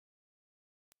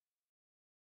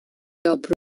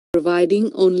providing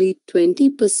only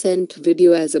 20%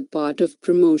 video as a part of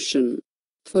promotion.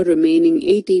 For remaining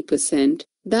 80%,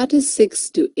 that is 6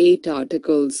 to 8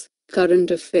 articles,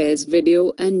 current affairs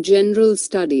video and general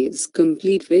studies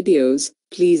complete videos,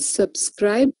 please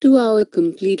subscribe to our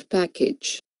complete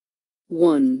package.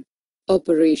 1.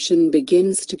 Operation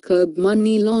begins to curb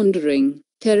money laundering,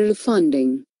 terror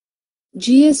funding.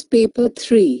 GS Paper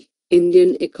 3,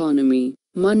 Indian Economy,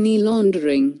 Money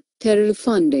Laundering, Terror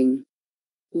Funding.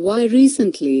 Why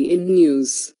recently in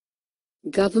news?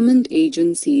 Government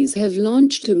agencies have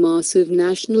launched a massive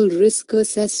National Risk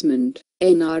Assessment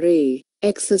 (NRA)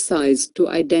 exercise to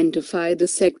identify the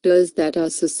sectors that are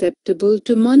susceptible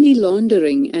to money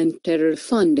laundering and terror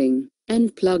funding,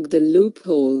 and plug the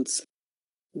loopholes.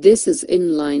 This is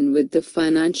in line with the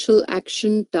Financial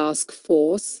Action Task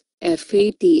Force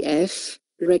 (FATF)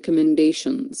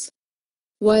 recommendations.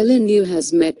 While India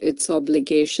has met its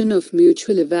obligation of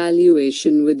mutual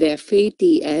evaluation with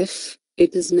FATF,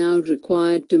 it is now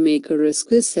required to make a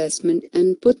risk assessment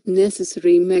and put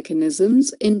necessary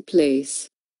mechanisms in place.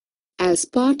 As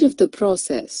part of the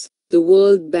process, the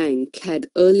World Bank had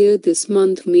earlier this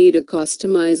month made a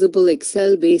customizable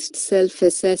Excel-based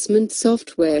self-assessment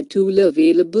software tool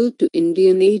available to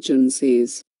Indian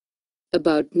agencies.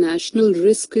 About National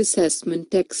Risk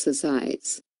Assessment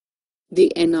Exercise.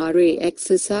 The NRA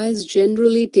exercise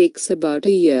generally takes about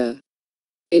a year.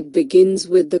 It begins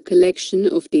with the collection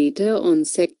of data on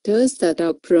sectors that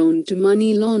are prone to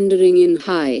money laundering in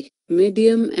high,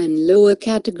 medium and lower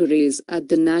categories at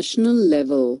the national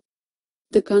level.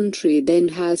 The country then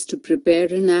has to prepare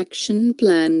an action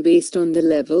plan based on the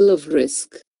level of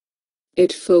risk.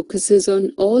 It focuses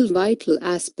on all vital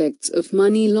aspects of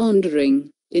money laundering,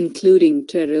 including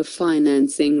terror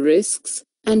financing risks,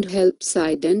 and helps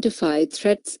identify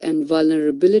threats and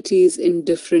vulnerabilities in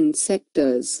different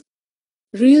sectors.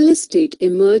 Real estate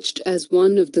emerged as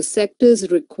one of the sectors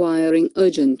requiring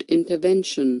urgent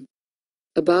intervention.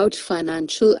 About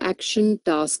Financial Action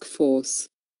Task Force.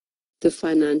 The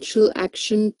Financial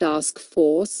Action Task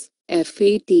Force,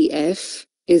 FATF,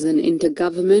 is an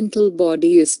intergovernmental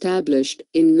body established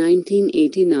in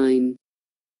 1989.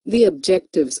 The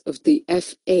objectives of the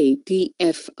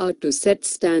FATF are to set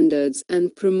standards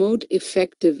and promote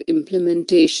effective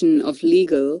implementation of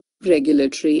legal,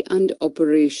 regulatory and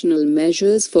operational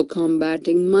measures for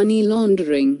combating money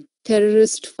laundering,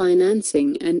 terrorist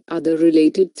financing and other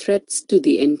related threats to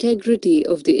the integrity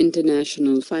of the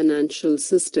international financial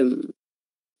system.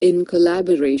 In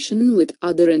collaboration with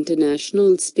other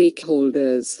international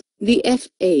stakeholders, the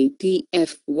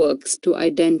FATF works to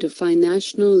identify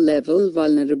national-level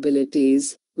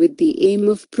vulnerabilities, with the aim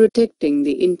of protecting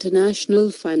the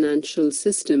international financial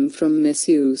system from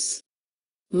misuse.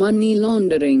 Money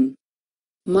laundering.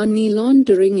 Money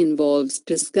laundering involves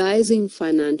disguising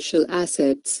financial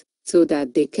assets, so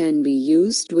that they can be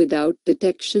used without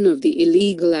detection of the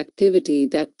illegal activity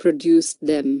that produced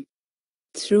them.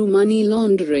 Through money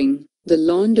laundering, the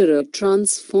launderer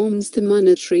transforms the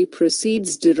monetary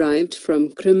proceeds derived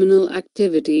from criminal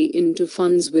activity into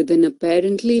funds with an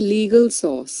apparently legal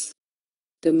source.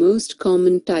 The most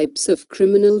common types of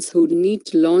criminals who need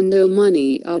to launder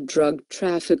money are drug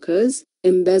traffickers,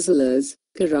 embezzlers,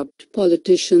 corrupt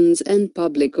politicians and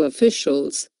public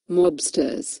officials,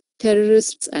 mobsters,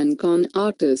 terrorists and con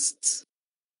artists.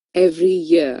 Every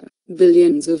year,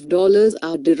 billions of dollars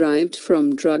are derived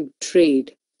from drug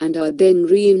trade, and are then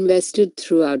reinvested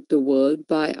throughout the world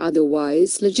by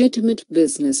otherwise legitimate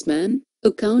businessmen,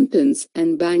 accountants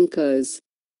and bankers.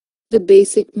 The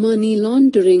basic money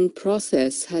laundering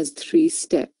process has 3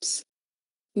 steps.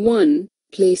 1.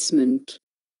 Placement.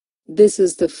 This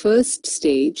is the first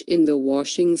stage in the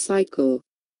washing cycle.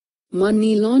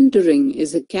 Money laundering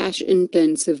is a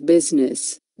cash-intensive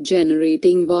business,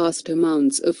 generating vast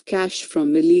amounts of cash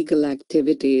from illegal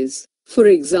activities. For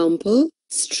example,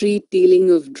 street dealing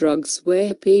of drugs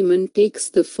where payment takes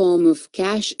the form of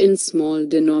cash in small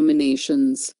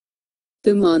denominations.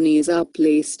 The monies are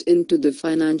placed into the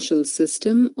financial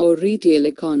system or retail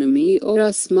economy or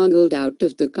are smuggled out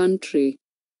of the country.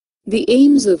 The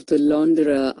aims of the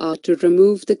launderer are to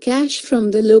remove the cash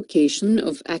from the location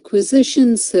of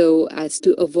acquisition so as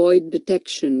to avoid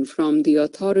detection from the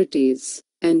authorities,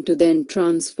 and to then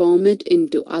transform it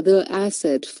into other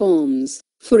asset forms,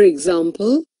 for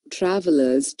example,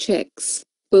 travelers' checks,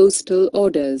 postal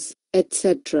orders,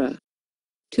 etc.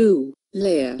 2.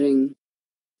 Layering.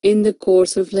 In the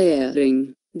course of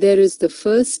layering, there is the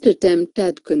first attempt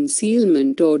at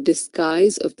concealment or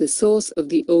disguise of the source of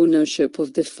the ownership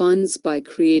of the funds by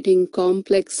creating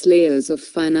complex layers of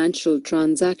financial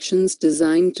transactions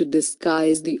designed to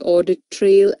disguise the audit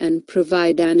trail and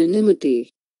provide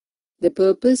anonymity. The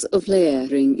purpose of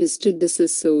layering is to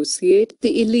disassociate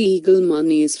the illegal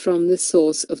monies from the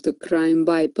source of the crime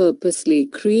by purposely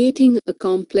creating a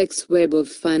complex web of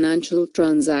financial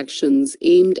transactions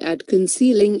aimed at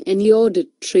concealing any audit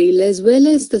trail as well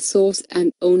as the source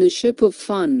and ownership of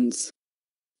funds.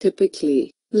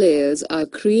 Typically, layers are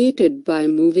created by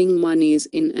moving monies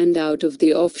in and out of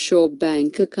the offshore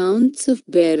bank accounts of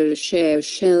bearer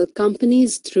shell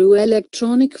companies through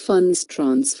electronic funds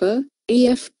transfer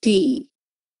 (EFT).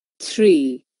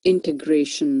 3.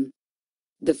 Integration.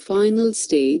 The final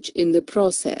stage in the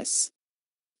process.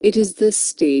 It is this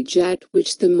stage at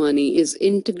which the money is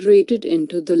integrated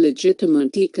into the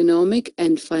legitimate economic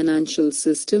and financial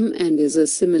system and is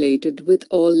assimilated with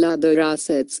all other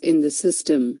assets in the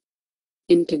system.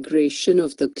 Integration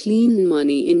of the clean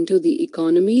money into the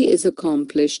economy is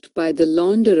accomplished by the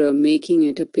launderer making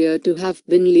it appear to have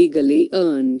been legally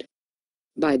earned.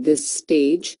 By this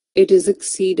stage, it is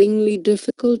exceedingly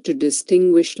difficult to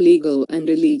distinguish legal and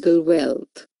illegal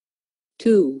wealth.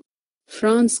 2.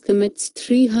 France commits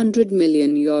 €300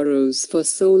 million for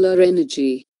solar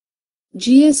energy.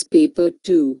 GS Paper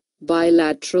 2.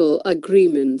 Bilateral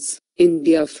agreements,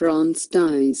 India-France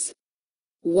ties.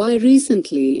 Why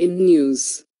recently in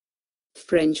news?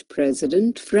 French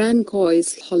President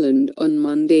François Hollande on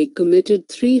Monday committed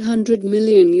 €300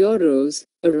 million,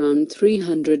 around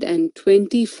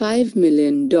 $325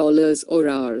 million or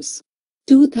Rs.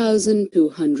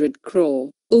 2,200 crore,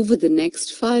 over the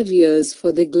next 5 years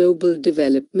for the global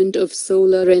development of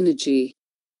solar energy.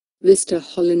 Mr.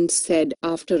 Hollande said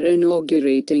after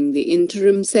inaugurating the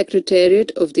interim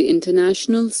secretariat of the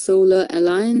International Solar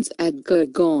Alliance at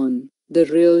Gurgaon. The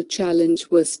real challenge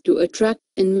was to attract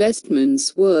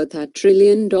investments worth $1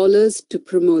 trillion to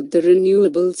promote the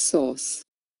renewable source.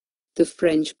 The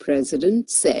French president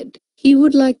said he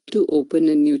would like to open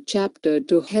a new chapter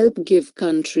to help give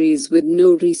countries with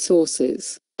no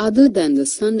resources other than the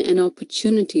sun an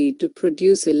opportunity to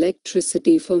produce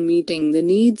electricity for meeting the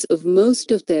needs of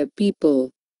most of their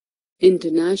people.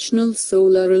 International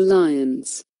Solar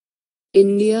Alliance.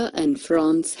 India and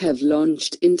France have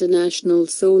launched International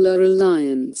Solar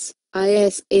Alliance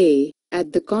 (ISA)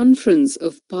 at the Conference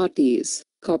of Parties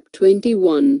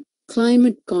 (COP21)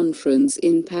 climate conference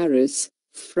in Paris,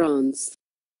 France.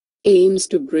 Aims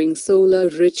to bring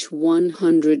solar-rich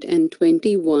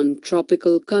 121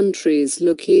 tropical countries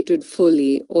located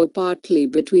fully or partly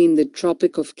between the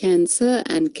Tropic of Cancer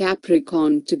and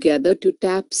Capricorn together to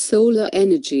tap solar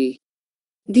energy.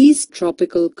 These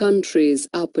tropical countries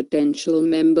are potential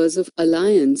members of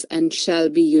Alliance and shall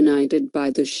be united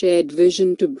by the shared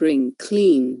vision to bring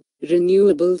clean,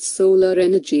 renewable solar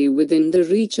energy within the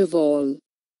reach of all.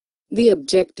 The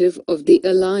objective of the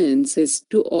Alliance is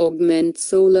to augment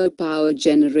solar power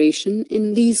generation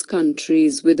in these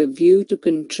countries with a view to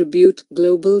contribute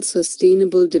global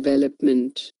sustainable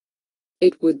development.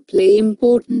 It would play an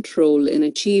important role in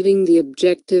achieving the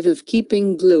objective of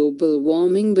keeping global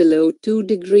warming below 2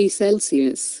 degrees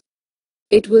Celsius.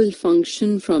 It will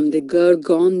function from the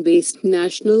Gurgaon-based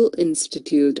National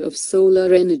Institute of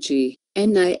Solar Energy,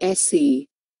 NISE.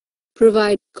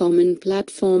 Provide common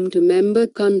platform to member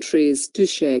countries to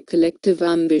share collective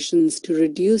ambitions to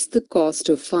reduce the cost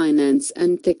of finance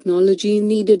and technology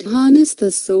needed to harness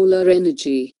the solar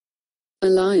energy.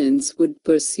 Alliance would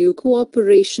pursue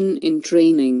cooperation in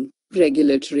training,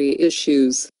 regulatory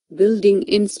issues, building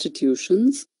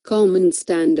institutions, common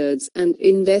standards and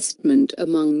investment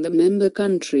among the member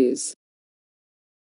countries.